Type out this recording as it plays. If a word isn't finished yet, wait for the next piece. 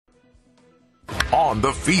on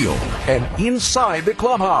the field, and inside the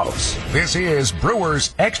clubhouse. This is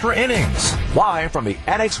Brewers Extra Innings, live from the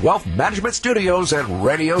Annex Wealth Management Studios at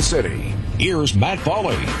Radio City. Here's Matt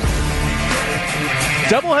Pauley.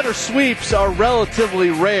 Doubleheader sweeps are relatively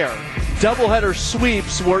rare. Doubleheader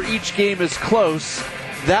sweeps where each game is close,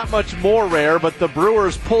 that much more rare, but the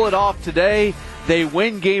Brewers pull it off today. They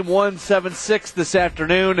win Game 1 7-6 this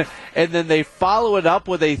afternoon, and then they follow it up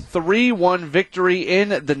with a 3-1 victory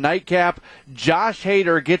in the nightcap. Josh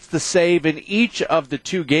Hader gets the save in each of the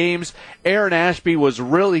two games. Aaron Ashby was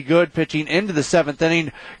really good pitching into the seventh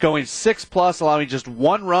inning, going 6+, allowing just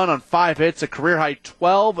one run on 5 hits, a career-high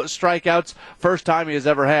 12 strikeouts. First time he has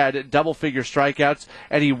ever had double-figure strikeouts,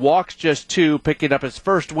 and he walks just 2, picking up his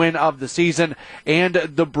first win of the season. And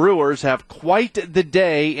the Brewers have quite the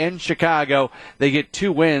day in Chicago. They get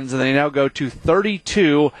 2 wins, and they now go to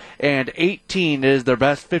 32-18. It is their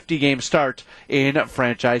best 50-game start in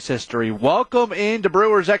franchise history. Welcome into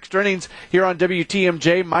Brewers Extra Innings here on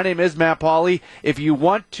WTMJ. My name is Matt Pauley. If you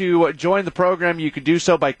want to join the program, you can do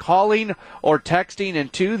so by calling or texting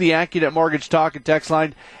into the AccuNet Mortgage Talk and Text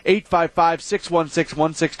line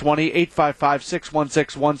 855-616-1620,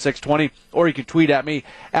 855-616-1620, or you can tweet at me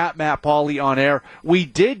at Matt Pauley on air. We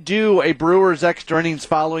did do a Brewers Extra Innings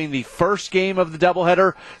following the first game of the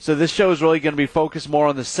doubleheader, so this show is really going to be focused more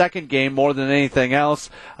on the second game more than anything else.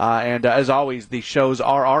 And as always, the shows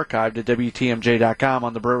are archived at WTMJ.com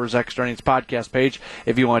on the Brewers Extra Innings podcast page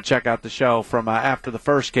if you want to check out the show from after the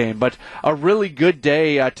first game. But a really good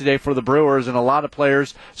day today for the Brewers, and a lot of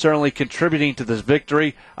players certainly contributing to this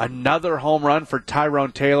victory. Another home run for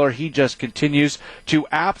Tyrone Taylor. He just continues to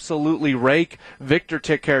absolutely rake. Victor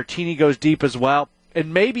Caratini goes deep as well.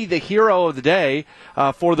 And maybe the hero of the day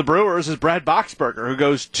for the Brewers is Brad Boxberger, who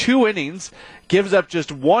goes 2 innings, gives up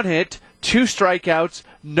just 1 hit, 2 strikeouts,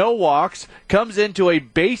 no walks, comes into a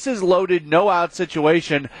bases-loaded, no-out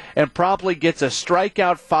situation, and promptly gets a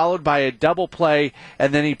strikeout followed by a double play,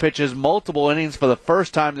 and then he pitches multiple innings for the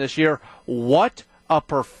first time this year. What a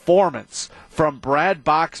performance from Brad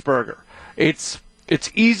Boxberger. It's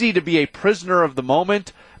easy to be a prisoner of the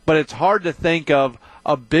moment, but it's hard to think of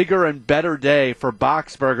a bigger and better day for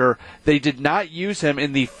Boxberger. They did not use him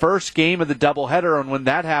in the first game of the doubleheader, and when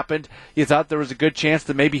that happened, you thought there was a good chance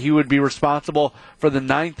that maybe he would be responsible for the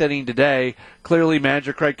 9th inning today. Clearly,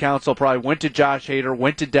 manager Craig Counsell probably went to Josh Hader,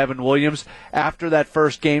 went to Devin Williams after that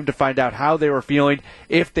first game to find out how they were feeling,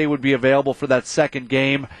 if they would be available for that second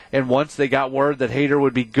game, and once they got word that Hader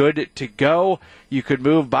would be good to go, you could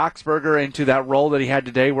move Boxberger into that role that he had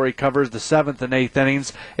today where he covers the 7th and 8th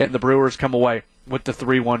innings, and the Brewers come away with the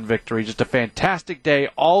 3-1 victory. Just a fantastic day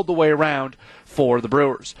all the way around for the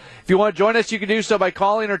Brewers. If you want to join us, you can do so by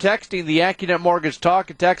calling or texting the AccuNet Mortgage Talk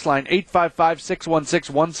and Text line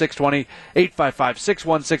 855-616-1620,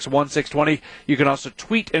 855-616-1620. You can also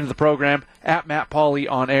tweet into the program at Matt Pauley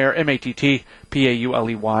on air, MattPauley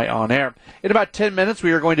on air. In about 10 minutes,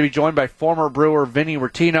 we are going to be joined by former Brewer Vinny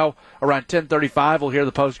Rottino. Around 10:35, we'll hear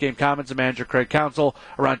the post-game comments of manager Craig Counsell.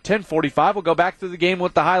 Around 10:45, we'll go back through the game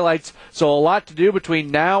with the highlights. So a lot to do between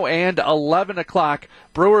now and 11 o'clock.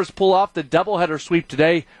 Brewers pull off the doubleheader sweep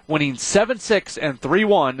today, winning 7-6 and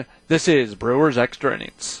 3-1. This is Brewers Extra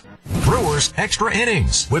Innings. Brewers Extra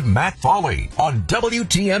Innings with Matt Pauley on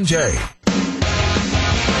WTMJ.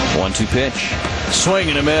 1-2 pitch. Swing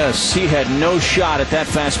and a miss. He had no shot at that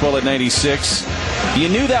fastball at 96. You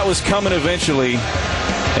knew that was coming eventually.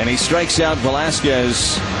 And he strikes out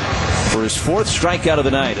Velasquez for his 4th strikeout of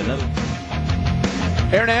the night.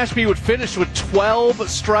 Aaron Ashby would finish with 12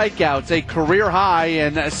 strikeouts, a career high,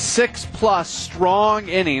 and 6+ strong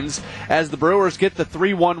innings as the Brewers get the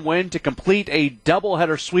 3-1 win to complete a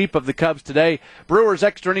doubleheader sweep of the Cubs today. Brewers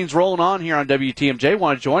Extra Innings rolling on here on WTMJ.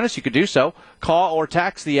 Want to join us? You can do so. Call or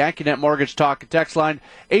text the AccuNet Mortgage Talk and Text line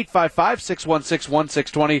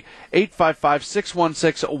 855-616-1620,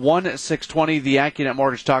 855-616-1620, the AccuNet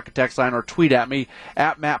Mortgage Talk and Text line, or tweet at me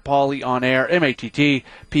at Matt Pauley on air,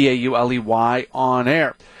 MattPauley on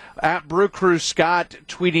air. At Brew Crew Scott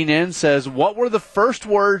tweeting in says, what were the first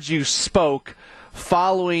words you spoke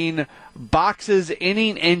following Box's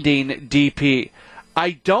inning-ending DP?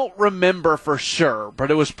 I don't remember for sure,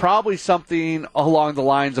 but it was probably something along the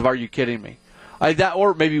lines of, "Are you kidding me?" Like that,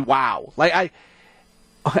 or maybe "Wow!" I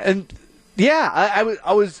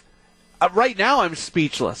was right now I'm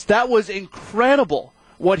speechless. That was incredible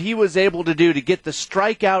what he was able to do to get the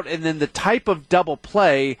strikeout and then the type of double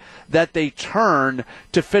play that they turned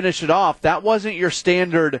to finish it off. That wasn't your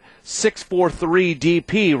standard 6-4-3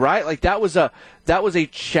 DP, right? Like that was a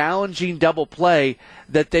challenging double play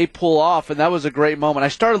that they pull off, and that was a great moment. I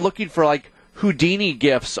started looking for like Houdini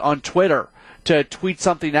gifs on Twitter to tweet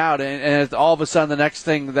something out, and all of a sudden the next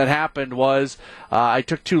thing that happened was I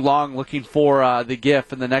took too long looking for the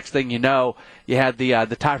GIF, and the next thing you know, you had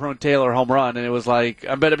the Tyrone Taylor home run, and it was like,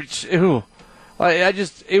 it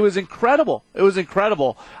was incredible. It was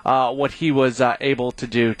incredible what he was able to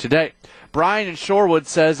do today. Brian in Shorewood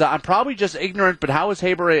says, I'm probably just ignorant, but how was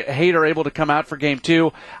Hader able to come out for Game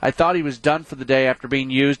 2? I thought he was done for the day after being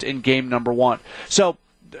used in Game number 1. So,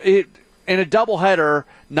 in a doubleheader,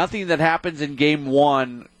 nothing that happens in Game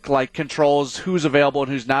 1 controls who's available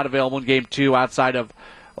and who's not available in Game 2 outside of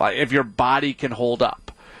if your body can hold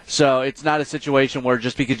up. So it's not a situation where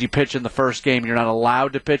just because you pitch in the first game, you're not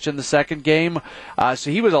allowed to pitch in the second game. So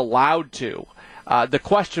he was allowed to. The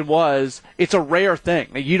question was, it's a rare thing.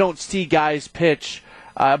 You don't see guys pitch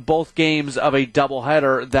both games of a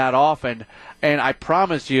doubleheader that often. And I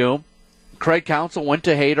promise you, Craig Counsell went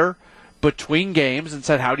to Hader between games and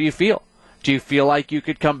said, how do you feel? Do you feel like you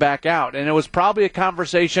could come back out? And it was probably a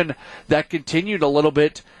conversation that continued a little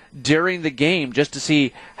bit during the game just to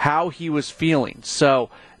see how he was feeling. So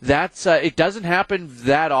that's it doesn't happen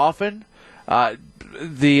that often.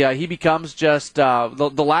 He becomes just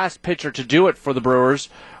the last pitcher to do it for the Brewers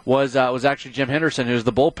was actually Jim Henderson, who's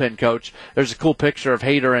the bullpen coach. There's a cool picture of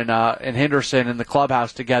Hader and Henderson in the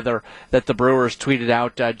clubhouse together that the Brewers tweeted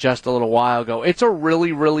out just a little while ago. It's a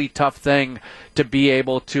really, really tough thing to be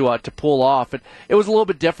able to pull off. It was a little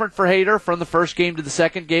bit different for Hader from the first game to the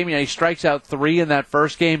second game. He strikes out 3 in that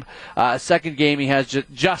first game. Second game, he has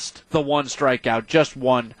just the one strikeout, just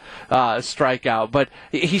one strikeout. But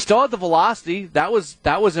he still had the velocity. That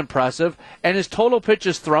was impressive. And his total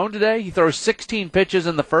pitches thrown today, he throws 16 pitches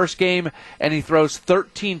in the first game, and he throws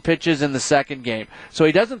 13 pitches in the second game. So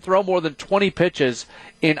he doesn't throw more than 20 pitches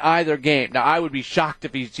in either game. Now, I would be shocked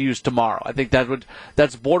if he's used tomorrow. I think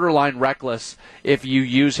that's borderline reckless if you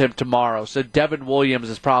use him tomorrow. So Devin Williams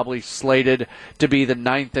is probably slated to be the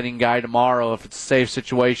 9th inning guy tomorrow if it's a safe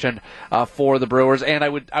situation for the Brewers. And I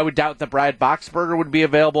would doubt that Brad Boxberger would be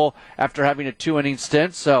available after having a 2-inning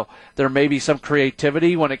stint. So there may be some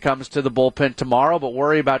creativity when it comes to the bullpen tomorrow. But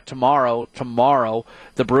worry about tomorrow. Tomorrow,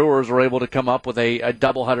 the Brewers were able to come up with a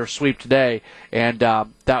doubleheader sweep today, and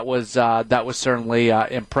that was certainly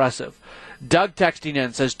impressive. Doug texting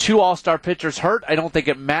in says, 2 all-star pitchers hurt. I don't think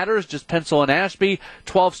it matters. Just pencil in Ashby.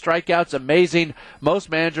 12 strikeouts. Amazing. Most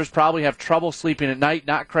managers probably have trouble sleeping at night.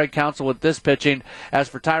 Not Craig Counsell with this pitching. As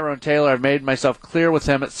for Tyrone Taylor, I've made myself clear with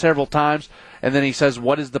him at several times. And then he says,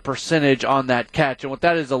 what is the percentage on that catch? And what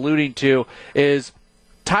that is alluding to is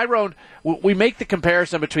Tyrone. We make the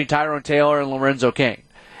comparison between Tyrone Taylor and Lorenzo Cain.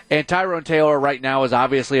 And Tyrone Taylor right now is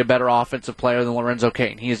obviously a better offensive player than Lorenzo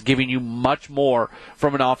Cain. He is giving you much more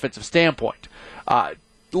from an offensive standpoint.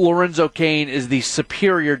 Lorenzo Cain is the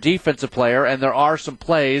superior defensive player, and there are some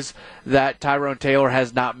plays that Tyrone Taylor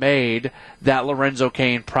has not made that Lorenzo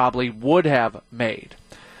Cain probably would have made.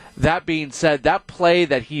 That being said, that play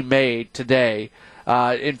that he made today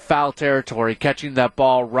in foul territory, catching that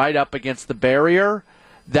ball right up against the barrier,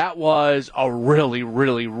 that was a really,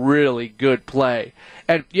 really, really good play.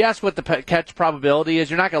 And you ask what the catch probability is,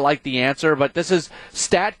 you're not going to like the answer, but this is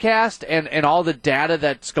StatCast and all the data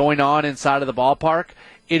that's going on inside of the ballpark.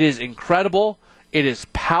 It is incredible. It is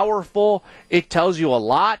powerful. It tells you a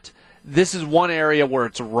lot. This is one area where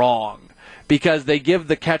it's wrong because they give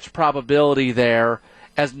the catch probability there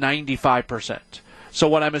as 95%. So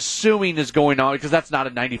what I'm assuming is going on, because that's not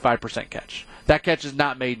a 95% catch. That catch is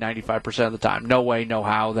not made 95% of the time. No way, no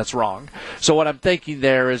how. That's wrong. So what I'm thinking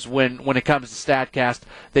there is when it comes to StatCast,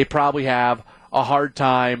 they probably have a hard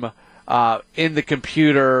time in the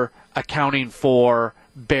computer accounting for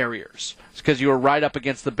barriers. Because you were right up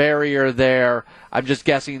against the barrier there. I'm just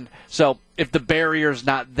guessing. So if the barrier's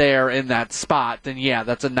not there in that spot, then yeah,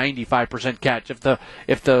 that's a 95% catch.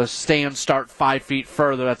 If the stands start 5 feet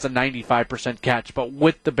further, that's a 95% catch. But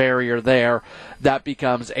with the barrier there, that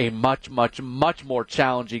becomes a much, much, much more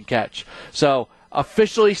challenging catch. So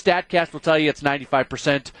officially, StatCast will tell you it's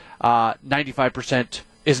 95%. 95%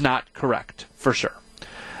 is not correct, for sure.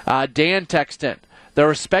 Dan texted in. There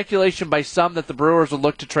was speculation by some that the Brewers would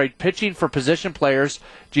look to trade pitching for position players.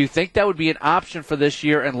 Do you think that would be an option for this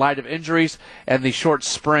year in light of injuries and the short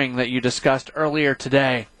spring that you discussed earlier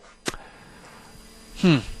today?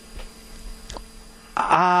 No.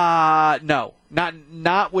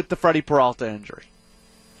 Not with the Freddie Peralta injury.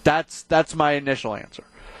 That's my initial answer.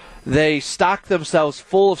 They stocked themselves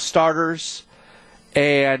full of starters,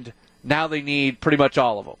 and now they need pretty much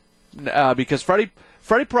all of them. Because Freddie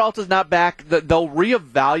Peralta's not back. They'll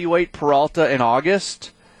reevaluate Peralta in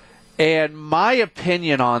August. And my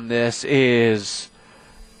opinion on this is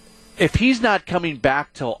if he's not coming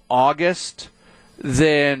back till August,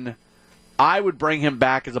 then I would bring him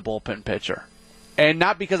back as a bullpen pitcher. And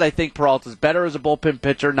not because I think Peralta's better as a bullpen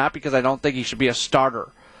pitcher, not because I don't think he should be a starter,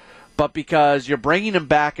 but because you're bringing him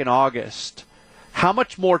back in August. How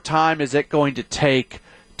much more time is it going to take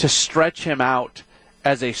to stretch him out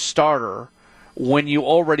as a starter when you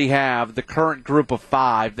already have the current group of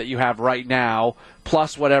 5 that you have right now,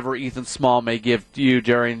 plus whatever Ethan Small may give you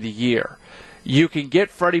during the year? You can get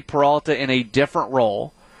Freddie Peralta in a different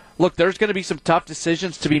role. Look, there's going to be some tough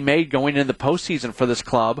decisions to be made going into the postseason for this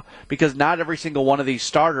club because not every single one of these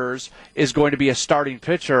starters is going to be a starting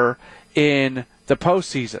pitcher in the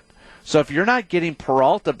postseason. So if you're not getting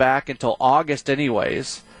Peralta back until August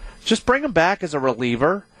anyways, just bring him back as a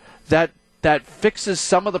reliever. That fixes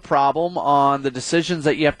some of the problem on the decisions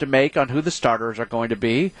that you have to make on who the starters are going to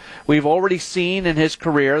be. We've already seen in his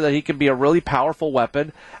career that he can be a really powerful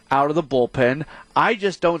weapon out of the bullpen. I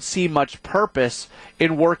just don't see much purpose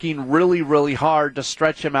in working really, really hard to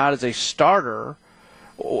stretch him out as a starter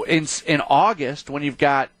in August when you've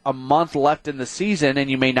got a month left in the season and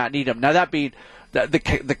you may not need him. Now, that being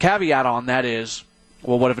the caveat on that is,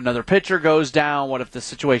 well, what if another pitcher goes down? What if the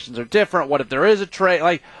situations are different? What if there is a trade?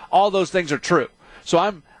 Like, all those things are true. So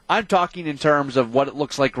I'm talking in terms of what it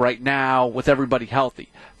looks like right now with everybody healthy.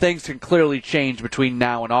 Things can clearly change between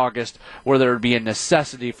now and August where there would be a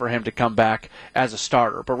necessity for him to come back as a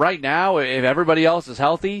starter. But right now, if everybody else is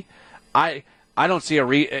healthy, I don't see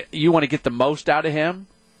you want to get the most out of him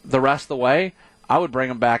the rest of the way, I would bring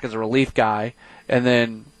him back as a relief guy and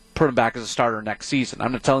then put him back as a starter next season.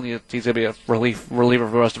 I'm not telling you he's going to be a reliever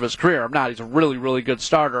for the rest of his career. I'm not. He's a really, really good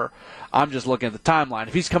starter. I'm just looking at the timeline.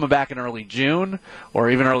 If he's coming back in early June or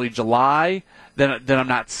even early July, then I'm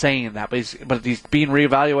not saying that. But if he's being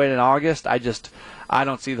reevaluated in August, I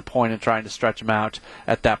don't see the point in trying to stretch him out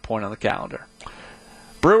at that point on the calendar.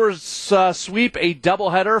 Brewers sweep a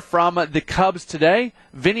doubleheader from the Cubs today.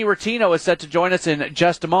 Vinny Rottino is set to join us in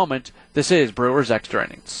just a moment. This is Brewers Extra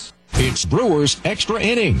Innings. It's Brewers Extra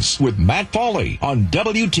Innings with Matt Pauley on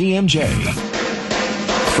WTMJ.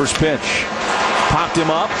 First pitch. Popped him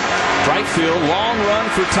up. Right field. Long run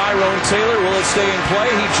for Tyrone Taylor. Will it stay in play?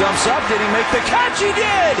 He jumps up. Did he make the catch? He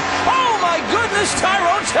did! Oh, my goodness,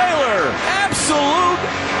 Tyrone Taylor! Absolute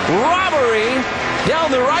robbery. Down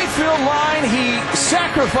the right field line. He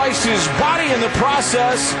sacrificed his body in the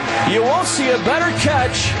process. You won't see a better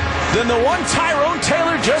catch than the one Tyrone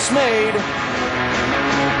Taylor just made.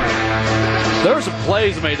 There were some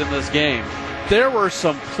plays made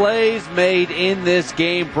in this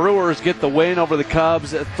game. Brewers get the win over the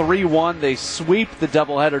Cubs at 3-1. They sweep the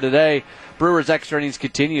doubleheader today. Brewers Extra Innings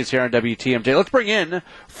continues here on WTMJ. Let's bring in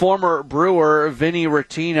former Brewer Vinny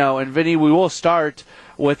Rottino. And Vinny, we will start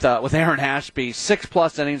with Aaron Ashby.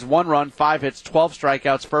 6+ innings, 1 run, 5 hits, 12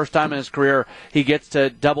 strikeouts. First time in his career he gets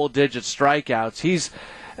to double-digit strikeouts.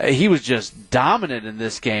 He was just dominant in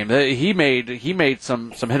this game. He made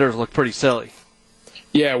some hitters look pretty silly.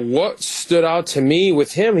 Yeah, what stood out to me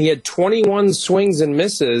with him, he had 21 swings and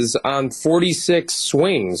misses on 46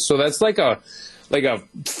 swings. So that's like a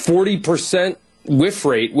 40% whiff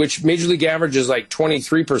rate, which Major League average is like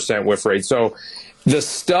 23% whiff rate. So the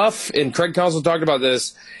stuff, and Craig Counsell talked about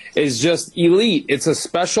this, is just elite. It's a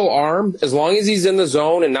special arm. As long as he's in the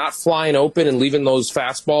zone and not flying open and leaving those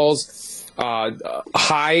fastballs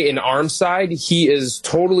high in arm side, he is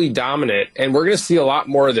totally dominant, and we're going to see a lot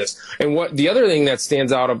more of this. And what the other thing that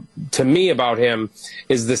stands out to me about him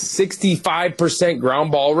is the 65%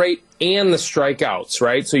 ground ball rate and the strikeouts,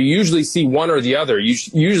 right? So you usually see one or the other. You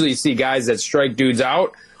usually see guys that strike dudes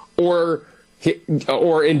out or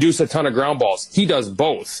induce a ton of ground balls. He does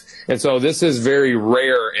both, and so this is very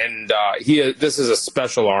rare, and this is a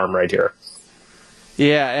special arm right here.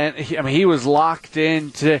 Yeah, and he was locked in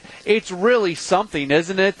today. It's really something,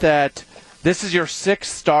 isn't it, that this is your 6th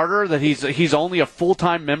starter, that he's only a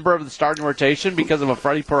full-time member of the starting rotation because of a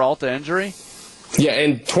Freddie Peralta injury? Yeah,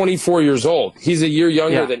 and 24 years old. He's a year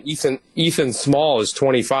younger than Ethan Small is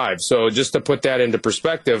 25. So just to put that into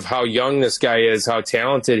perspective, how young this guy is, how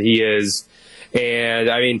talented he is. And,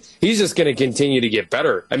 I mean, he's just going to continue to get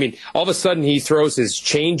better. I mean, all of a sudden he throws his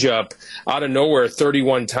changeup out of nowhere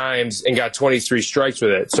 31 times and got 23 strikes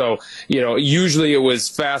with it. So, usually it was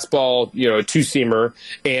fastball, two-seamer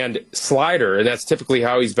and slider, and that's typically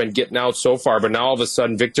how he's been getting out so far. But now all of a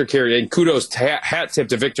sudden Victor Caratini, and kudos hat tip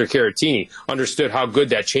to Victor Caratini, understood how good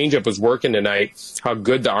that changeup was working tonight, how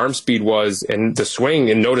good the arm speed was, and the swing,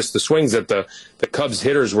 and noticed the swings that the Cubs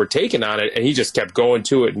hitters were taking on it, and he just kept going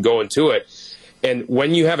to it and going to it. And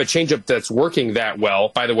when you have a changeup that's working that well,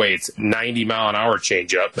 by the way, it's 90-mile-an-hour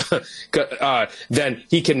changeup, then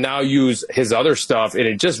he can now use his other stuff, and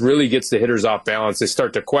it just really gets the hitters off balance. They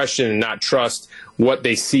start to question and not trust what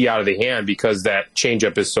they see out of the hand because that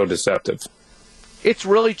changeup is so deceptive. It's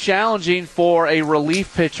really challenging for a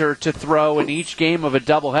relief pitcher to throw in each game of a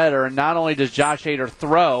doubleheader. And not only does Josh Hader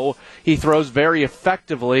throw, he throws very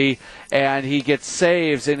effectively, and he gets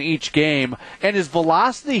saves in each game. And his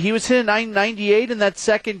velocity, he was hitting 998 in that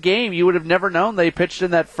second game. You would have never known they pitched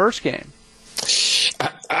in that first game.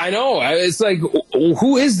 I know. It's like,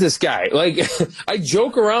 who is this guy? Like, I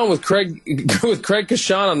joke around with Craig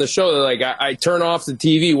Kashan on the show that, like, I turn off the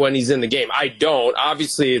TV when he's in the game. I don't.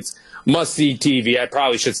 Obviously, it's must-see TV. I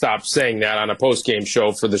probably should stop saying that on a post-game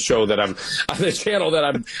show for the show that I'm on the channel that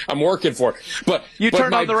I'm working for. But you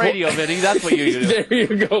turn on the radio, Vinny. That's what you do. There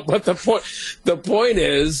you go. But the point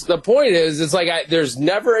is, it's like there's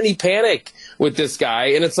never any panic with this guy,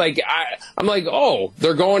 and it's like I'm like, oh,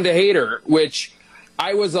 they're going to Hader, which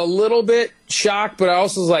I was a little bit shocked, but I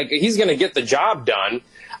also was like, he's going to get the job done.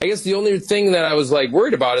 I guess the only thing that I was like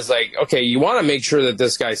worried about is like, okay, you want to make sure that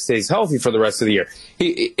this guy stays healthy for the rest of the year.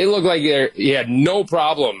 It looked like he had no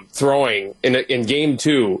problem throwing in game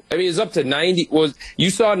 2. I mean, it's up to 90. You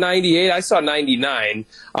saw 98, I saw 99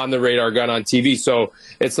 on the radar gun on TV. So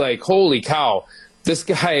it's like, holy cow, this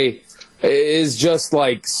guy is just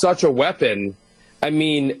like such a weapon. I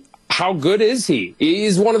mean, how good is he?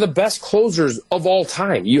 He's one of the best closers of all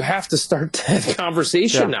time. You have to start that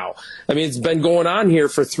conversation now. I mean, it's been going on here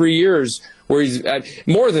for 3 years where he's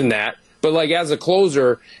more than that. But like as a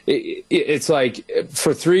closer, it's like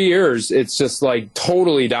for 3 years, it's just like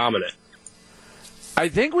totally dominant. I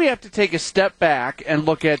think we have to take a step back and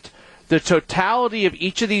look at the totality of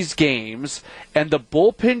each of these games and the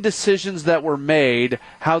bullpen decisions that were made,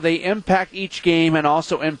 how they impact each game and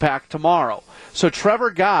also impact tomorrow. So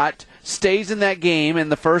Trevor Gott stays in that game in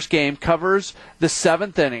the first game, covers the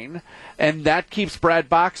 7th inning, and that keeps Brad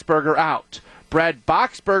Boxberger out. Brad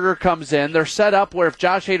Boxberger comes in. They're set up where if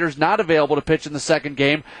Josh Hader's not available to pitch in the second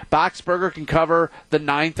game, Boxberger can cover the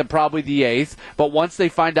 9th and probably the 8th. But once they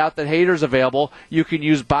find out that Hader's available, you can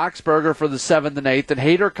use Boxberger for the 7th and 8th, and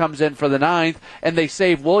Hader comes in for the 9th, and they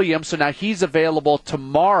save Williams, so now he's available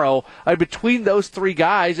tomorrow. Between those three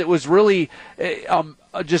guys, it was really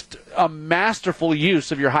just a masterful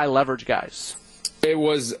use of your high leverage guys. It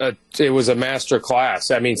was a master class.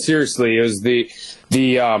 I mean, seriously, it was the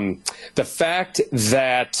fact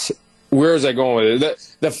that where was I going with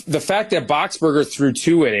it? The fact that Boxberger threw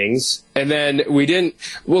 2 innings and then we didn't.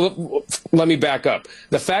 Well, let me back up.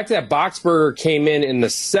 The fact that Boxberger came in the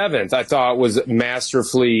 7th, I thought was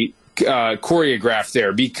masterfully choreographed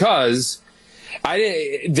there because.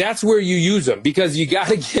 That's where you use them because you got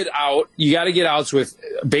to get out. You got to get outs with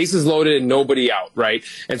bases loaded and nobody out, right?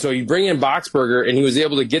 And so you bring in Boxberger, and he was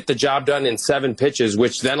able to get the job done in 7 pitches,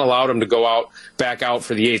 which then allowed him to go back out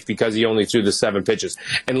for the 8th because he only threw the 7 pitches.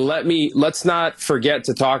 And let's not forget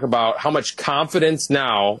to talk about how much confidence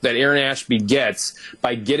now that Aaron Ashby gets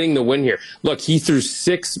by getting the win here. Look, he threw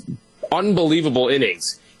 6 unbelievable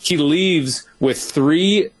innings. He leaves with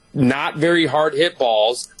 3 not very hard hit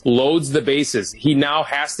balls, loads the bases. He now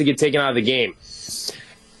has to get taken out of the game.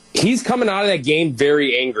 He's coming out of that game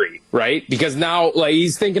very angry, right? Because now like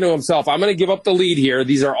he's thinking to himself, I'm going to give up the lead here.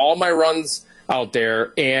 These are all my runs out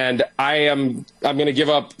there, and I'm going to give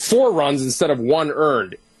up 4 runs instead of 1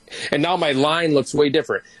 earned. And now my line looks way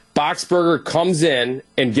different. Boxberger comes in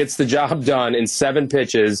and gets the job done in 7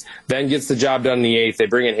 pitches, then gets the job done in the 8th. They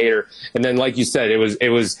bring in Hader, and then, like you said,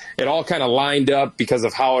 it all kind of lined up because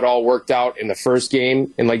of how it all worked out in the first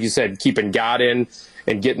game. And like you said, keeping Gott in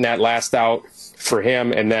and getting that last out for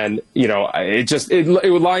him, and then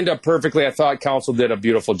it lined up perfectly. I thought Counsell did a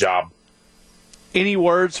beautiful job. Any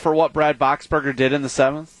words for what Brad Boxberger did in the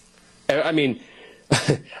 7th? I mean,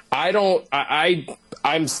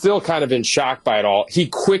 I'm still kind of in shock by it all. He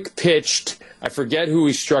quick pitched. I forget who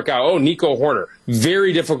he struck out. Oh, Nico Horner.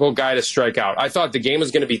 Very difficult guy to strike out. I thought the game was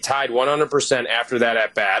going to be tied 100% after that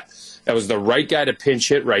at bat. That was the right guy to pinch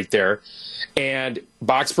hit right there. And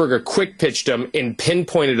Boxberger quick pitched him and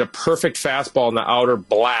pinpointed a perfect fastball in the outer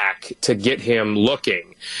black to get him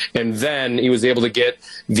looking. And then he was able to get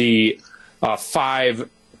the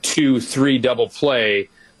 5-2-3 double play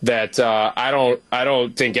that I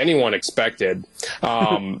don't think anyone expected.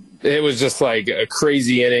 It was just like a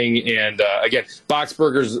crazy inning, and again,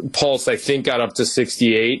 Boxberger's pulse I think got up to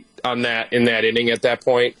 68 in that inning at that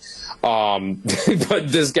point.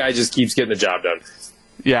 But this guy just keeps getting the job done.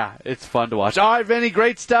 Yeah, it's fun to watch. All right, Vinny,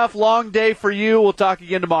 great stuff. Long day for you. We'll talk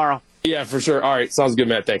again tomorrow. Yeah, for sure. All right, sounds good,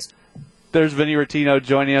 Matt. Thanks. There's Vinny Rottino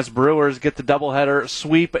joining us. Brewers get the doubleheader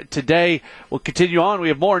sweep today. We'll continue on. We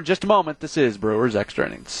have more in just a moment. This is Brewers Extra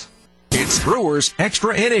Innings. It's Brewers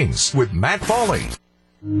Extra Innings with Matt Pauley.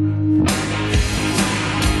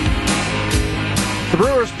 The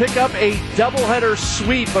Brewers pick up a doubleheader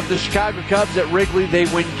sweep of the Chicago Cubs at Wrigley. They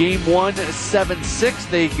win Game 1 7-6.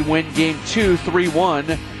 They win Game 2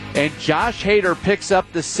 3-1. And Josh Hader picks up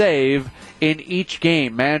the save in each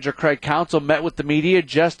game. Manager Craig Counsell met with the media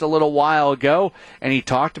just a little while ago, and he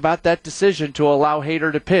talked about that decision to allow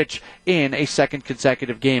Hader to pitch in a second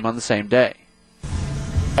consecutive game on the same day.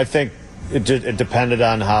 I think it depended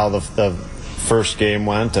on how the first game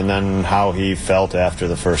went and then how he felt after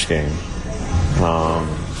the first game.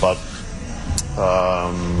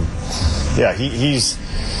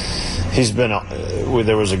 He's been.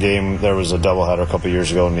 There was a doubleheader a couple of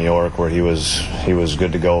years ago in New York where he was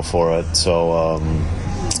good to go for it. So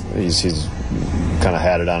he's kind of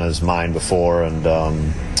had it on his mind before, and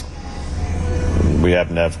we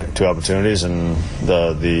happened to have two opportunities, and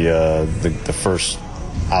the first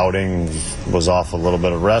outing was off a little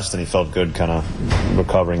bit of rest, and he felt good, kind of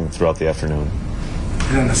recovering throughout the afternoon.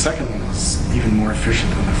 And then the second one was even more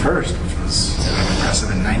efficient than the first, which was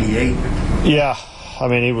impressive in 98. Yeah, I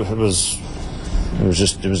mean, it was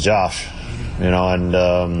Josh,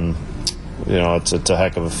 and it's a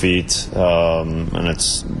heck of a feat, and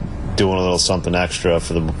it's doing a little something extra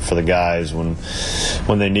for the guys when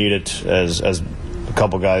they need it, as a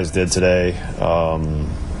couple guys did today,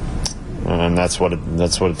 and that's what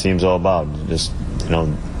a team's all about. Just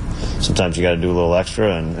sometimes you got to do a little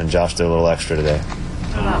extra, and Josh did a little extra today.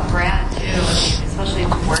 What about Brad too, especially to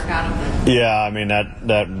work out of it? Yeah, I mean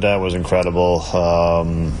that was incredible. He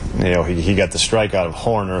got the strikeout of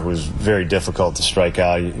Horner, who was very difficult to strike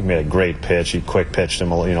out. He made a great pitch. He quick pitched him.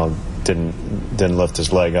 Didn't lift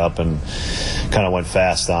his leg up and kind of went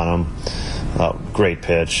fast on him. Great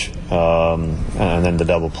pitch. And then the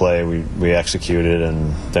double play we executed,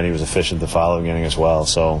 and then he was efficient the following inning as well.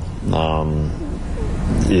 So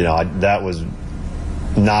that was.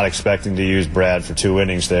 Not expecting to use Brad for 2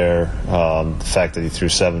 innings there. The fact that he threw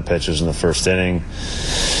 7 pitches in the first inning,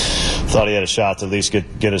 thought he had a shot to at least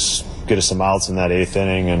get us some outs in that 8th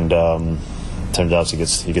inning, and turns out he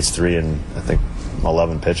gets 3 in I think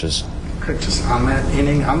 11 pitches. Craig, just on that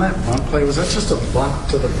inning, on that bunt play, was that just a bunt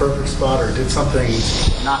to the perfect spot, or did something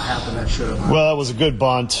not happen that should have? Well, it was a good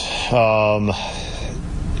bunt.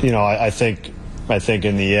 I think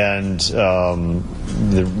in the end,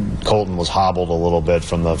 Colton was hobbled a little bit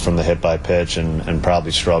from the hit by pitch and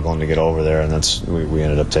probably struggling to get over there, and we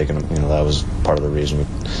ended up taking him. That was part of the reason.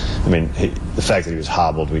 The fact that he was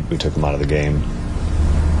hobbled, we took him out of the game.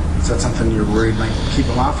 Is that something you're worried might keep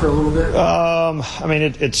him out for a little bit?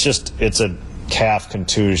 It's a calf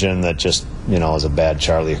contusion that just is a bad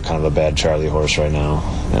Charlie horse right now.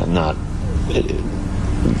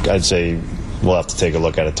 I'd say. We'll have to take a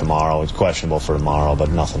look at it tomorrow. It's questionable for tomorrow,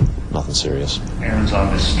 but nothing serious. Aaron's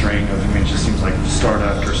on this string of, it just seems like start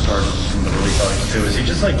after start from the early going too. Is he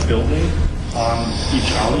just building on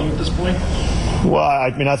each outing at this point? Well,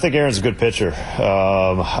 I think Aaron's a good pitcher.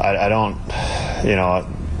 I don't,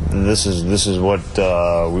 this is what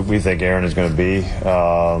we think Aaron is going to be.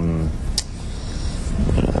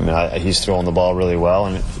 He's throwing the ball really well,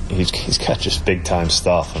 and he's got just big time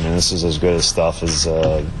stuff. This is as good as stuff as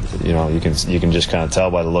you can just kind of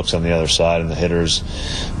tell by the looks on the other side, and the hitters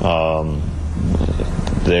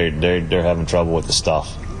they're having trouble with the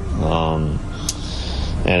stuff.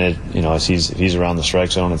 And if he's around the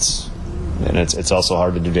strike zone, it's also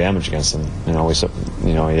hard to do damage against him.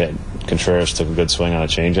 Contreras took a good swing on a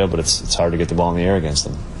changeup, but it's hard to get the ball in the air against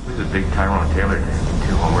him. It was a big Tyrone Taylor day,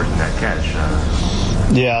 2 homers in that catch.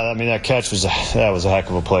 Yeah, that catch was a heck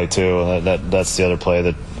of a play too. That's the other play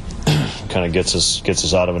that kind of gets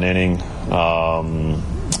us out of an inning, and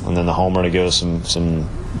then the homer to give us some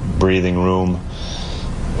breathing room.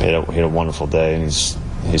 He had a wonderful day, and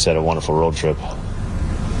he's had a wonderful road trip.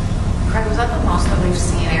 Craig, was that the most that we've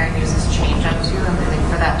seen Aaron use his changeup too, and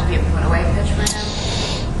for that to be a put-away pitch for him?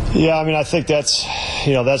 Yeah, I think that's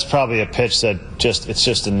probably a pitch that it's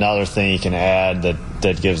just another thing you can add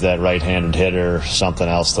that gives that right-handed hitter something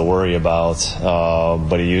else to worry about.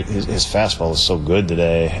 But his fastball was so good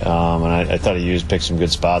today, and I thought he picked some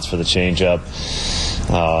good spots for the changeup.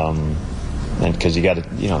 And because you got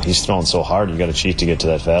to, he's throwing so hard, you got to cheat to get to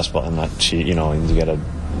that fastball, and not cheat. You got to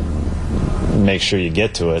make sure you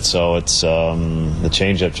get to it. So it's the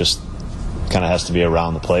changeup just kind of has to be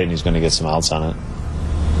around the plate, and he's going to get some outs on it.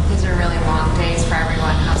 These are really long days for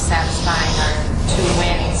everyone. How satisfying are 2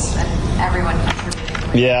 wins and everyone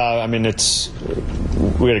contributing? Yeah,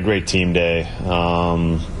 we had a great team day.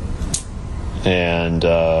 and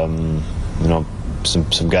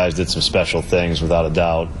some guys did some special things without a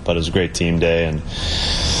doubt. But it was a great team day, and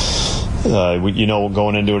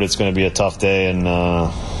going into it, it's going to be a tough day, and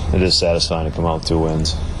it is satisfying to come out with 2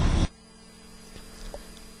 wins.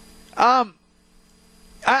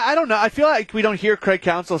 I don't know. I feel like we don't hear Craig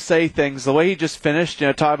Counsell say things the way he just finished.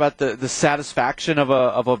 Talk about the satisfaction of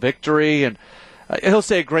a victory, and he'll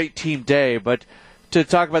say a great team day. But to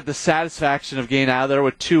talk about the satisfaction of getting out of there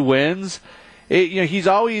with 2 wins, he's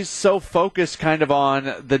always so focused kind of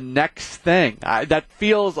on the next thing. That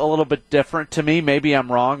feels a little bit different to me. Maybe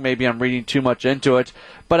I'm wrong. Maybe I'm reading too much into it.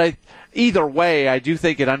 But either way, I do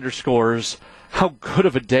think it underscores how good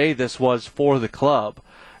of a day this was for the club.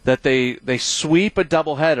 That they sweep a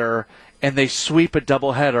doubleheader, and they sweep a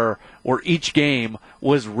doubleheader where each game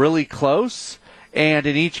was really close, and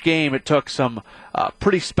in each game it took some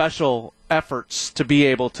pretty special efforts to be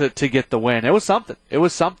able to get the win. It was something. It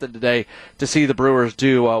was something today to see the Brewers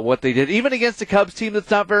do what they did, even against a Cubs team that's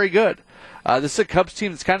not very good. This is a Cubs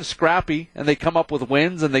team that's kind of scrappy, and they come up with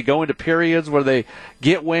wins, and they go into periods where they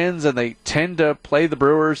get wins, and they tend to play the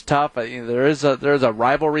Brewers tough. There is a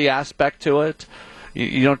rivalry aspect to it.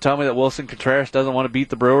 You don't tell me that Wilson Contreras doesn't want to beat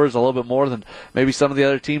the Brewers a little bit more than maybe some of the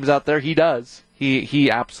other teams out there. He does. He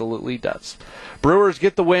absolutely does. Brewers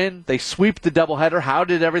get the win. They sweep the doubleheader. How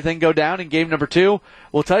did everything go down in game number 2?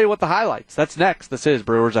 We'll tell you what the highlights. That's next. This is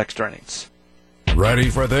Brewers Extra Innings. Ready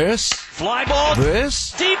for this? Fly ball.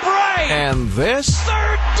 This? Deep right. And this?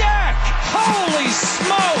 Third deck. Holy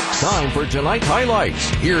smokes. Time for tonight's highlights.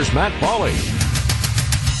 Here's Matt Pauley.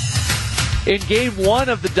 In Game 1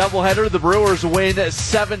 of the doubleheader, the Brewers win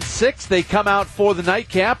 7-6. They come out for the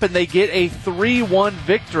nightcap, and they get a 3-1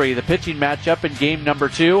 victory. The pitching matchup in Game number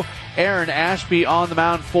 2, Aaron Ashby on the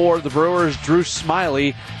mound for the Brewers, Drew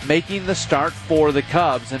Smiley making the start for the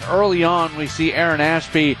Cubs. And early on, we see Aaron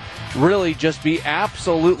Ashby really just be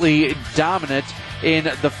absolutely dominant. In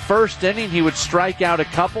the first inning, he would strike out a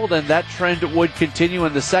couple, then that trend would continue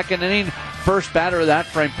in the second inning. First batter of that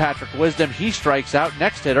frame, Patrick Wisdom. He strikes out.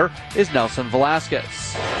 Next hitter is Nelson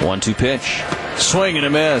Velasquez. 1-2 pitch. Swing and a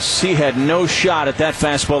miss. He had no shot at that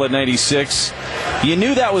fastball at 96. You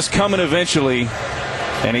knew that was coming eventually.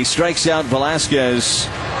 And he strikes out Velasquez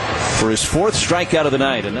for his 4th strikeout of the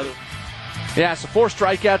night. Yeah, so 4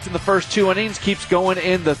 strikeouts in the first 2 innings. Keeps going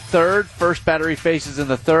in the third. First batter he faces in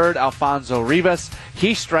the third, Alfonso Rivas.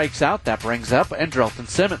 He strikes out. That brings up Andrelton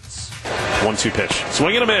Simmons. 1-2 pitch.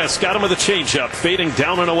 Swing and a miss. Got him with a changeup. Fading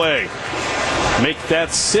down and away. Make that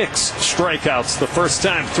 6 strikeouts the first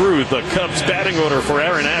time through the Cubs batting order for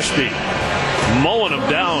Aaron Ashby. Mowing him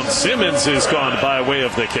down. Simmons is gone by way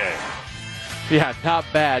of the K. Yeah, not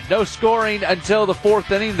bad. No scoring until the 4th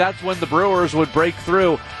inning. That's when the Brewers would break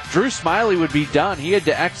through. Drew Smiley would be done. He had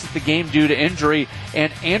to exit the game due to injury,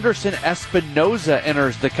 and Anderson Espinoza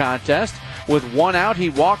enters the contest. With 1 out, he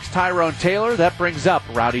walks Tyrone Taylor. That brings up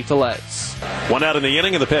Rowdy Tellez. 1 out in the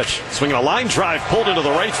inning of the pitch. Swinging a line drive pulled into the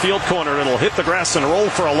right field corner. It'll hit the grass and roll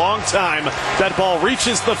for a long time. That ball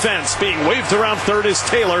reaches the fence. Being waved around third is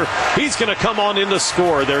Taylor. He's going to come on in to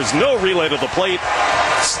score. There's no relay to the plate.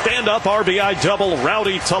 Stand-up RBI double,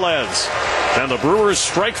 Rowdy Tellez. And the Brewers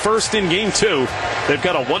strike first in Game 2. They've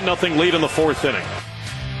got a 1-0 lead in the 4th inning.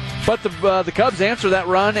 But the Cubs answer that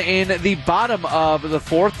run in the bottom of the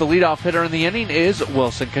 4th. The leadoff hitter in the inning is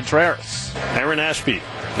Wilson Contreras. Aaron Ashby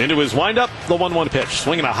into his windup, the 1-1 pitch.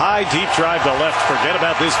 Swinging a high, deep drive to left. Forget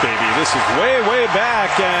about this, baby. This is way, way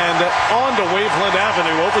back and on to Waveland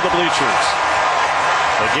Avenue over the bleachers.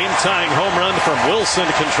 A game-tying home run from Wilson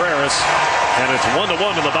Contreras, and it's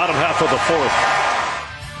 1-1 in the bottom half of the 4th.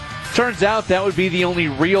 Turns out that would be the only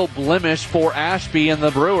real blemish for Ashby and the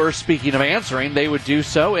Brewers. Speaking of answering, they would do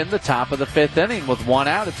so in the top of the 5th inning. With 1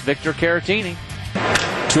 out, it's Victor Caratini.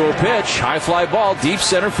 2-0 pitch, high fly ball, deep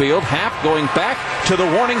center field. Happ going back to the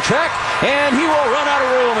warning track, and he will run out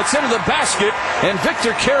of room. It's into the basket, and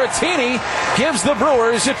Victor Caratini gives the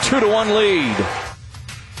Brewers a 2-1 lead.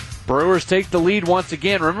 Brewers take the lead once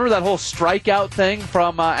again. Remember that whole strikeout thing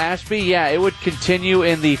from Ashby? Yeah, it would continue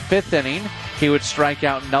in the 5th inning. He would strike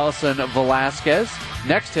out Nelson Velasquez.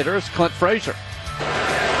 Next hitter is Clint Frazier.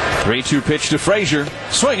 3-2 pitch to Frazier.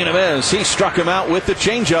 Swing and a miss. He struck him out with the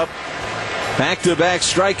changeup. Back-to-back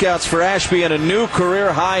strikeouts for Ashby and a new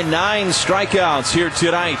career high 9 strikeouts here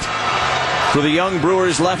tonight for the young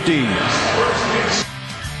Brewers lefty.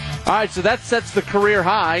 All right, so that sets the career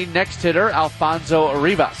high. Next hitter, Alfonso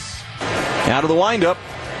Rivas. Out of the windup.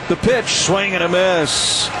 The pitch. Swing and a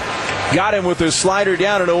miss. Got him with his slider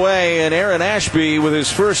down and away, and Aaron Ashby with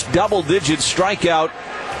his first double-digit strikeout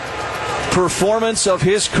performance of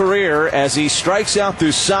his career as he strikes out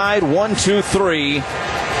the side 1-2-3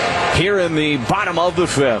 here in the bottom of the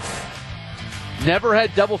fifth. Never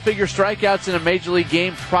had double-figure strikeouts in a Major League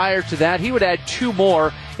game prior to that. He would add 2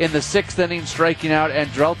 more in the 6th inning, striking out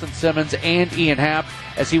Andrelton Simmons and Ian Happ,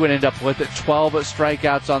 as he would end up with 12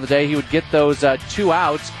 strikeouts on the day. He would get those 2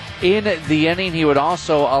 outs in the inning. He would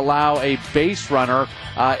also allow a base runner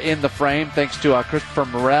in the frame, thanks to Christopher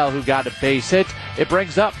Morel, who got a base hit. It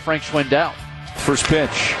brings up Frank Schwindel. First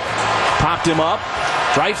pitch. Popped him up.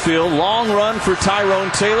 Right field, long run for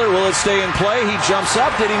Tyrone Taylor. Will it stay in play? He jumps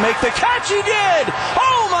up. Did he make the catch? He did!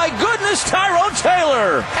 Oh my goodness, Tyrone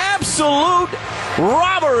Taylor! Absolute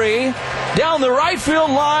robbery down the right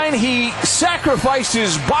field line. He sacrificed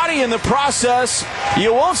his body in the process.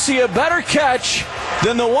 You won't see a better catch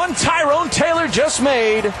than the one Tyrone Taylor just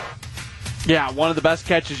made. Yeah, one of the best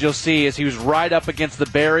catches you'll see is he was right up against the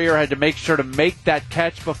barrier, had to make sure to make that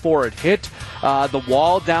catch before it hit the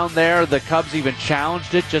wall down there. The Cubs even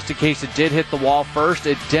challenged it just in case it did hit the wall first.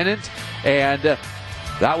 It didn't, and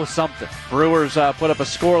that was something. Brewers put up a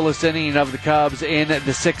scoreless inning of the Cubs in the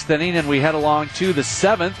 6th inning, and we head along to the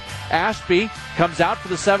 7th. Ashby comes out for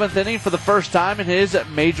the 7th inning for the first time in his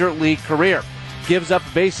Major League career. Gives up a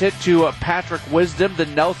base hit to Patrick Wisdom.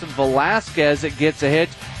 Then Nelson Velasquez gets a hit,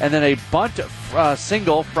 and then a bunt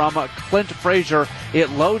single from Clint Frazier. It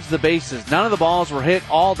loads the bases. None of the balls were hit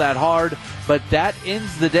all that hard, but that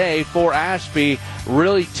ends the day for Ashby.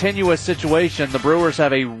 Really tenuous situation. The Brewers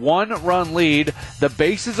have a 1-run lead. The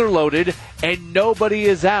bases are loaded, and nobody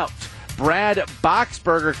is out. Brad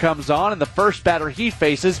Boxberger comes on, and the first batter he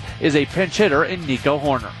faces is a pinch hitter in Nico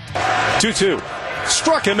Horner. 2-2.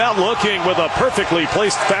 Struck him out looking with a perfectly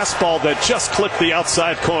placed fastball that just clipped the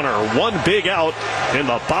outside corner. One big out in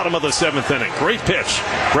the bottom of the 7th inning. Great pitch,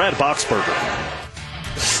 Brad Boxberger.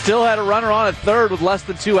 Still had a runner on at third with less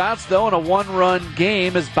than 2 outs, though, in a 1-run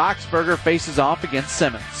game as Boxberger faces off against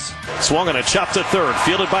Simmons. Swung on a chop to third,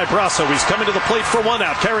 fielded by Brasso. He's coming to the plate for 1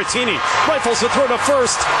 out. Caratini rifles the throw to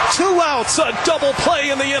first. 2 outs, a double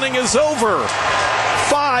play, and the inning is over.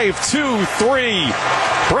 5-2-3.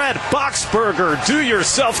 Brad Boxberger, do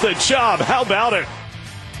yourself the job. How about it?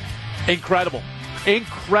 Incredible.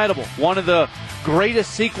 Incredible. One of the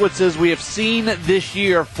greatest sequences we have seen this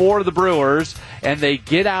year for the Brewers, and they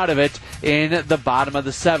get out of it in the bottom of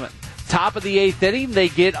the 7th. Top of the 8th inning, they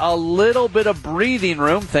get a little bit of breathing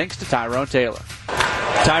room thanks to Tyrone Taylor.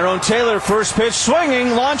 Tyrone Taylor, first pitch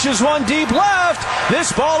swinging, launches one deep left.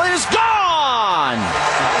 This ball is gone!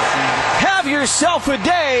 Have yourself a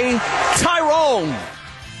day, Tyrone.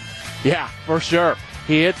 Yeah, for sure.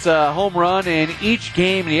 He hits a home run in each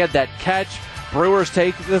game, and he had that catch. Brewers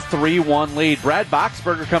take the 3-1 lead. Brad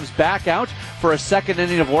Boxberger comes back out for a 2nd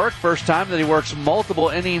inning of work. First time that he works multiple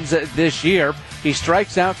innings this year. He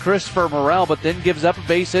strikes out Christopher Morel, but then gives up a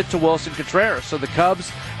base hit to Wilson Contreras. So the Cubs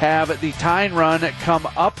have the tying run come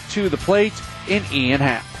up to the plate in Ian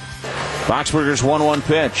Happ. Boxberger's 1-1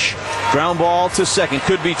 pitch. Ground ball to second.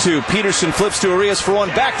 Could be 2. Peterson flips to Arias for 1.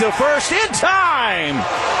 Back to first. In time!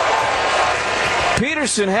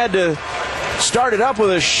 Peterson had to start it up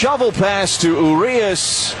with a shovel pass to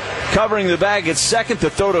Urias, covering the bag at second.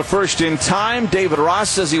 The throw to first in time. David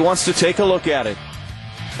Ross says he wants to take a look at it.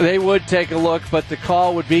 They would take a look, but the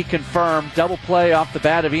call would be confirmed. Double play off the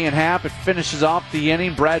bat of Ian Happ. It finishes off the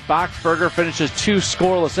inning. Brad Boxberger finishes 2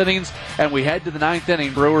 scoreless innings, and we head to the 9th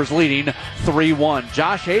inning. Brewers leading 3-1.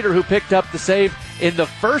 Josh Hader, who picked up the save in the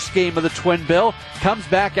first game of the Twin Bill, comes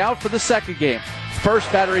back out for the second game.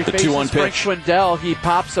 First batter he faces Frank Schwindel. He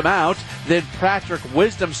pops him out. Then Patrick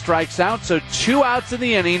Wisdom strikes out. So 2 outs in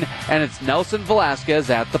the inning, and it's Nelson Velasquez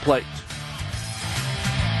at the plate.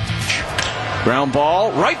 Ground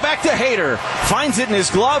ball right back to Hader. Finds it in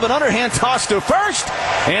his glove. An underhand toss to first.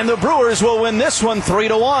 And the Brewers will win this one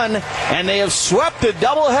 3-1. And they have swept the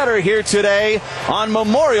doubleheader here today on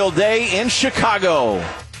Memorial Day in Chicago.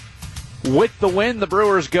 With the win, the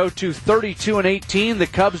Brewers go to 32-18. The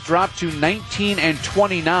Cubs drop to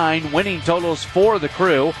 19-29. Winning totals for the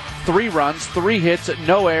Crew: 3 runs, 3 hits,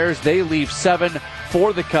 no errors. They leave 7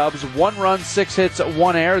 for the Cubs. 1 run, 6 hits,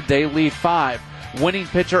 1 error. They leave 5. Winning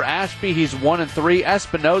pitcher Ashby, he's 1-3.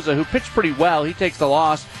 Espinoza, who pitched pretty well, he takes the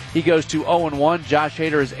loss. He goes to 0-1. Josh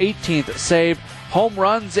Hader, his 18th save. Home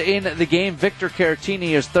runs in the game: Victor Caratini,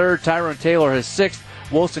 his 3rd. Tyrone Taylor, his 6th.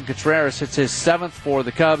 Wilson Contreras hits his 7th for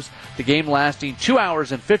the Cubs. The game lasting 2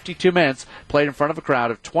 hours and 52 minutes, played in front of a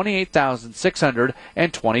crowd of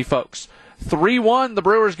 28,620 folks. 3-1, the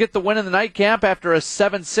Brewers get the win in the nightcap after a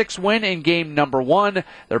 7-6 win in game number 1.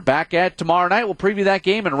 They're back at tomorrow night. We'll preview that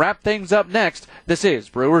game and wrap things up next. This is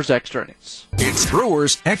Brewers Extra Innings. It's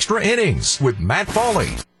Brewers Extra Innings with Matt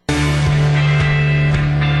Pauley.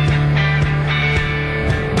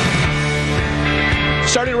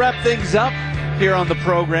 Starting to wrap things up here on the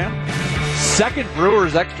program. Second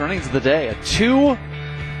Brewers extra innings of the day. A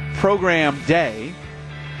 2-program day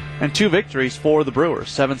and 2 victories for the Brewers.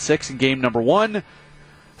 7-6 in game number 1.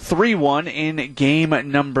 3-1 in game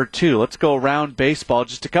number 2. Let's go around baseball.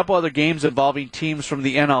 Just a couple other games involving teams from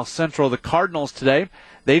the NL Central. The Cardinals today,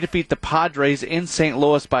 they defeat the Padres in St.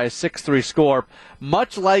 Louis by a 6-3 score.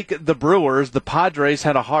 Much like the Brewers, the Padres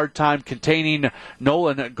had a hard time containing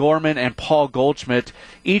Nolan Gorman and Paul Goldschmidt.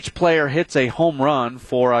 Each player hits a home run.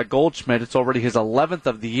 For Goldschmidt, it's already his 11th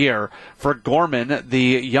of the year. For Gorman, the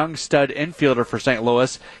young stud infielder for St.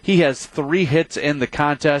 Louis, he has 3 hits in the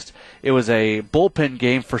contest. It was a bullpen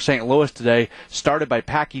game for St. Louis today, started by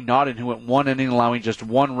Packy Naughton, who went 1 inning, allowing just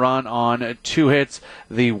 1 run on 2 hits.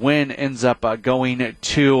 The win ends up going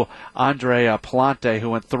to Andre Palante,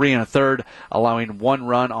 who went 3 1/3, allowing 1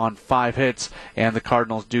 run on 5 hits, and the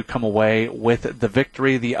Cardinals do come away with the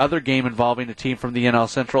victory. The other game involving a team from the NL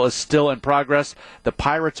Central is still in progress. The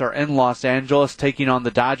Pirates are in Los Angeles taking on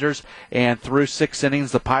the Dodgers, and through 6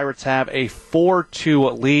 innings, the Pirates have a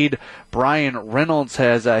 4-2 lead. Brian Reynolds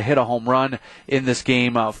has hit a home run in this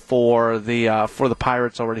game for the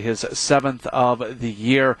Pirates, already his 7th of the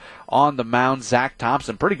year. On the mound, Zach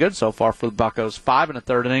Thompson, pretty good so far for the Buccos. 5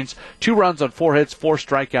 1/3 innings, 2 runs on 4 hits, 4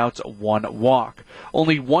 strikeouts, 1 walk.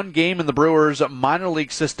 Only 1 game in the Brewers minor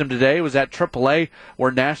league system today was at AAA,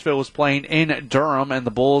 where Nashville was playing in Durham, and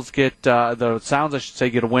the Bulls get get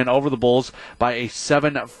a win over the Bulls by a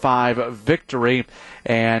 7-5 victory.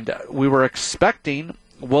 And we were expecting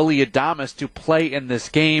Willy Adames to play in this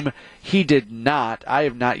game. He did not. I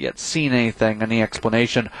have not yet seen any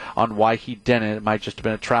explanation on why he didn't. It might just have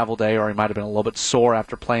been a travel day, or he might have been a little bit sore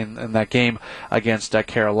after playing in that game against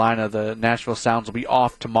Carolina. The Nashville Sounds will be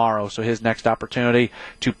off tomorrow, so his next opportunity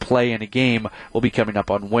to play in a game will be coming up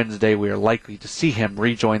on Wednesday. We are likely to see him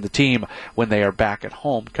rejoin the team when they are back at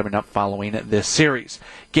home coming up following this series.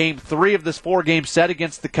 Game 3 of this 4-game set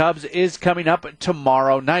against the Cubs is coming up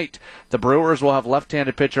tomorrow night. The Brewers will have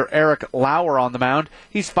left-handed pitcher Eric Lauer on the mound.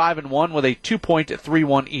 He's 5-1 with a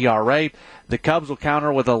 2.31 ERA. The Cubs will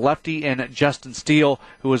counter with a lefty in Justin Steele,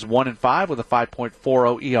 who is 1-5 with a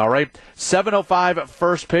 5.40 ERA. 7:05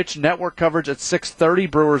 first pitch. Network coverage at 6:30.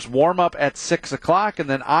 Brewers warm up at 6 o'clock, and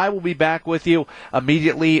then I will be back with you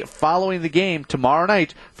immediately following the game tomorrow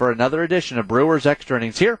night for another edition of Brewers Extra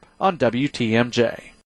Innings here on WTMJ.